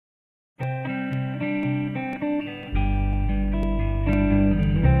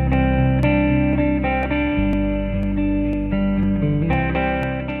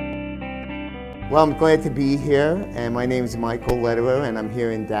Well, I'm glad to be here, and my name is Michael Lederer, and I'm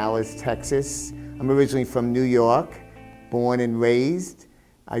here in Dallas, Texas. I'm originally from New York, born and raised.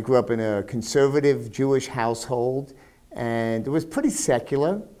 I grew up in a conservative Jewish household, and it was pretty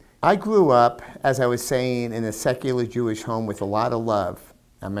secular. I grew up, as I was saying, in a secular Jewish home with a lot of love,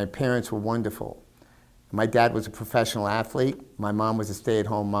 and my parents were wonderful. My dad was a professional athlete. My mom was a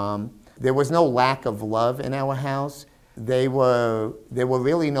stay-at-home mom. There was no lack of love in our house. There were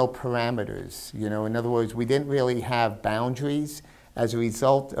really no parameters. In other words, we didn't really have boundaries. As a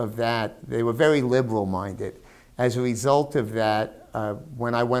result of that, they were very liberal-minded. As a result of that,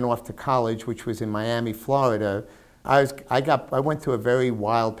 when I went off to college, which was in Miami, Florida, I went through a very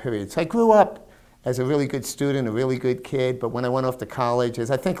wild period. So I grew up as a really good student, a really good kid, but when I went off to college,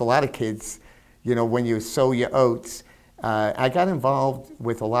 as I think a lot of kids, when you sow your oats, I got involved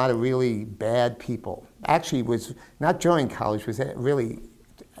with a lot of really bad people. Actually, it was not during college, it was really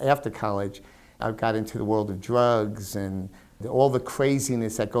after college. I got into the world of drugs and all the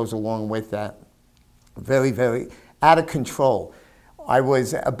craziness that goes along with that. Very, very out of control. I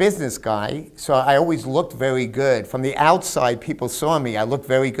was a business guy, so I always looked very good. From the outside, people saw me. I looked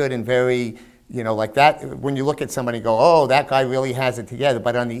very good and very, like that. When you look at somebody and go, oh, that guy really has it together.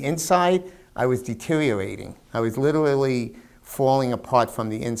 But on the inside, I was deteriorating. I was literally falling apart from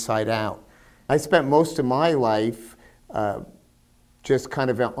the inside out. I spent most of my life just kind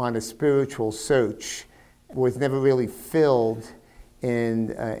of on a spiritual search. Was never really filled in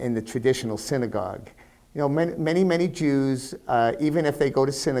the traditional synagogue. Many Jews, even if they go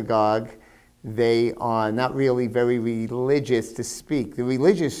to synagogue, they are not really very religious to speak. The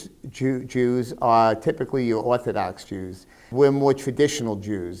religious Jews are typically your Orthodox Jews. We're more traditional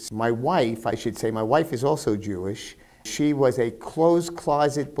Jews. My wife, I should say, my wife is also Jewish. She was a closed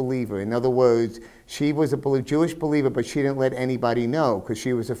closet believer. In other words, she was a Jewish believer, but she didn't let anybody know because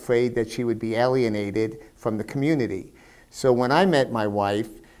she was afraid that she would be alienated from the community. So when I met my wife,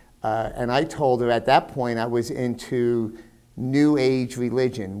 and I told her at that point I was into New Age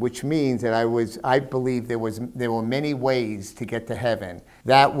religion, which means that I believed there were many ways to get to heaven.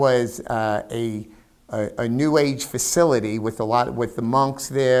 That was a New Age facility with the monks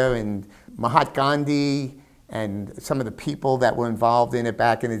there, and Mahatma Gandhi, and some of the people that were involved in it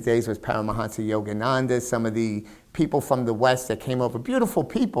back in the days was Paramahansa Yogananda, some of the people from the West that came over, beautiful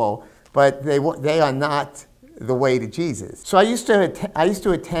people, but they are not the way to Jesus. So I used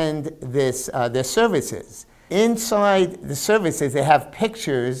to attend their services. Inside the services, they have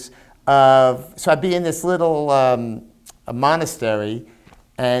pictures of, so I'd be in this little monastery,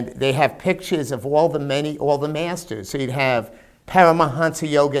 and they have pictures of all the masters. So you'd have Paramahansa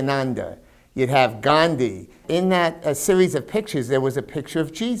Yogananda, you'd have Gandhi. In that series of pictures, there was a picture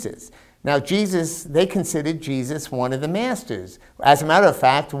of Jesus. Now Jesus, they considered Jesus one of the masters. As a matter of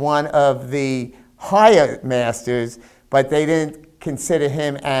fact, one of the higher masters, but they didn't consider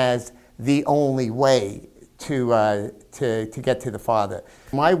him as the only way to get to the Father.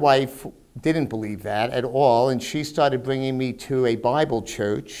 My wife didn't believe that at all, and she started bringing me to a Bible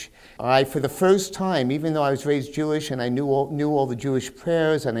church. For the first time, even though I was raised Jewish and I knew all the Jewish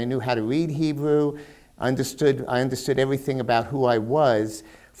prayers and I knew how to read Hebrew, I understood everything about who I was.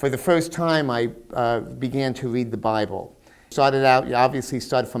 For the first time, I began to read the Bible. Obviously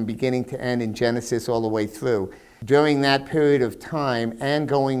started from beginning to end in Genesis all the way through. During that period of time and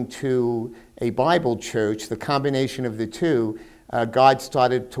going to a Bible church, the combination of the two, God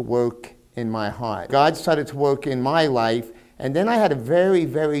started to work in my heart. God started to work in my life, and then I had a very,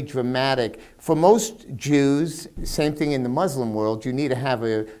 very dramatic, for most Jews, same thing in the Muslim world, you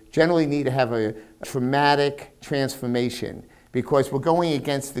generally need to have a traumatic transformation, because we're going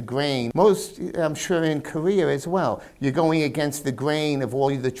against the grain. I'm sure in Korea as well, you're going against the grain of all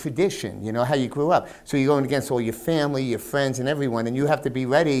the tradition, how you grew up. So you're going against all your family, your friends, and everyone, and you have to be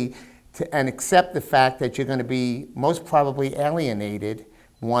ready and accept the fact that you're going to be most probably alienated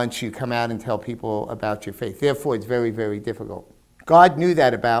once you come out and tell people about your faith. Therefore, it's very, very difficult. God knew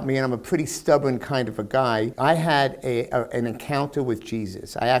that about me, and I'm a pretty stubborn kind of a guy. I had an encounter with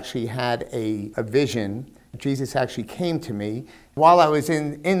Jesus. I actually had a vision. Jesus actually came to me while I was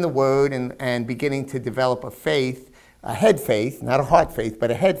in the Word and beginning to develop a faith, a head faith, not a heart faith,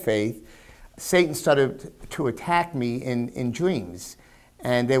 but a head faith. Satan started to attack me in dreams.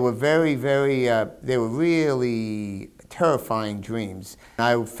 And they were they were really terrifying dreams.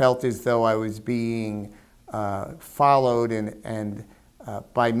 I felt as though I was being followed and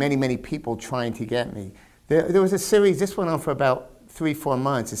by many, many people trying to get me. There was a series, this went on for about 3-4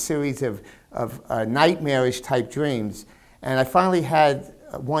 months, a series of nightmarish type dreams. And I finally had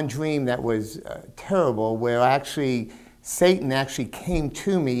one dream that was terrible, where actually Satan actually came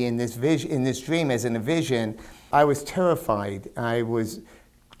to me in this dream as in a vision. I was terrified.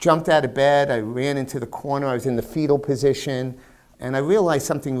 Jumped out of bed, I ran into the corner, I was in the fetal position, and I realized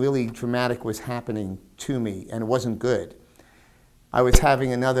something really dramatic was happening to me, and it wasn't good. I was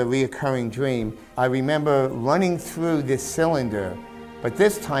having another reoccurring dream. I remember running through this cylinder, but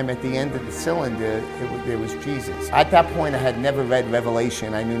this time at the end of the cylinder, there was Jesus. At that point, I had never read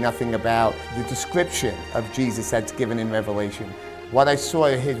Revelation. I knew nothing about the description of Jesus that's given in Revelation. What I saw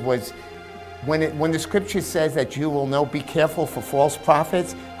was, when the scripture says that you will know, be careful for false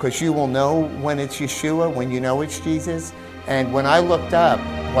prophets, because you will know when it's Yeshua, when you know it's Jesus. And when I looked up,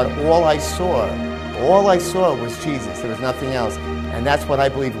 all I saw was Jesus. There was nothing else. And that's what I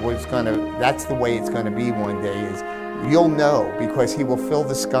believe that's the way it's going to be one day, is you'll know, because he will fill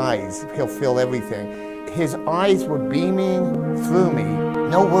the skies. He'll fill everything. His eyes were beaming through me,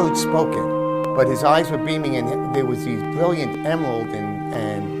 no words spoken, but his eyes were beaming, and there was these brilliant emerald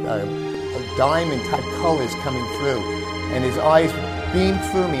and diamond type colors coming through, and his eyes beamed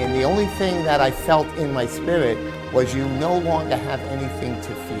through me, and the only thing that I felt in my spirit was, you no longer have anything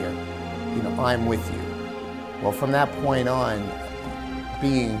to fear. You know, I'm with you. Well, from that point on,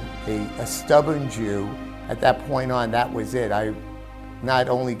 being a stubborn Jew, at that point on, that was it. I not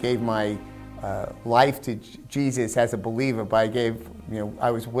only gave my life to Jesus as a believer, but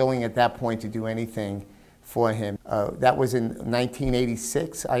I was willing at that point to do anything for him. That was in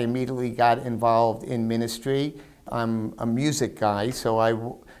 1986. I immediately got involved in ministry. I'm a music guy, so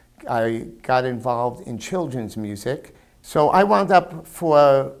I got involved in children's music. So I wound up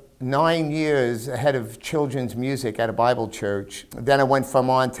for 9 years head of children's music at a Bible church. Then I went from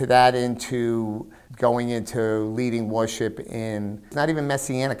on to that into going into leading worship in not even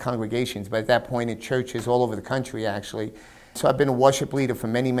Messianic congregations, but at that point in churches all over the country, actually. So I've been a worship leader for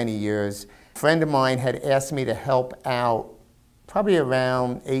many, many years. A friend of mine had asked me to help out probably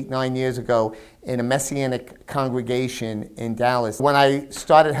around 8-9 years ago in a Messianic congregation in Dallas. When I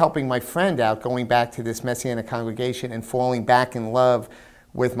started helping my friend out, going back to this Messianic congregation and falling back in love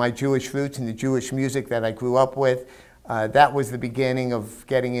with my Jewish roots and the Jewish music that I grew up with, that was the beginning of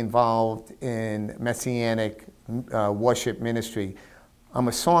getting involved in Messianic worship ministry. I'm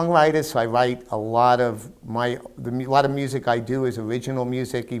a songwriter, so I write a lot of music I do is original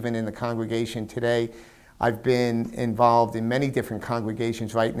music, even in the congregation today. I've been involved in many different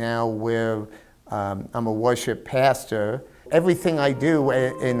congregations right now where I'm a worship pastor. Everything I do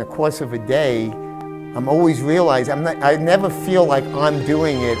in the course of a day, I'm always realizing I never feel like I'm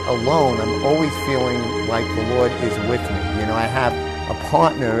doing it alone. I'm always feeling like the Lord is with me. You know, I have a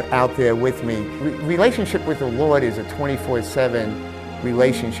partner out there with me. Relationship with the Lord is a 24/7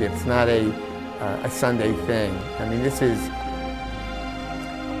 relationship. It's not a Sunday thing. I mean, this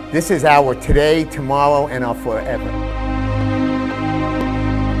is our today, tomorrow, and our forever.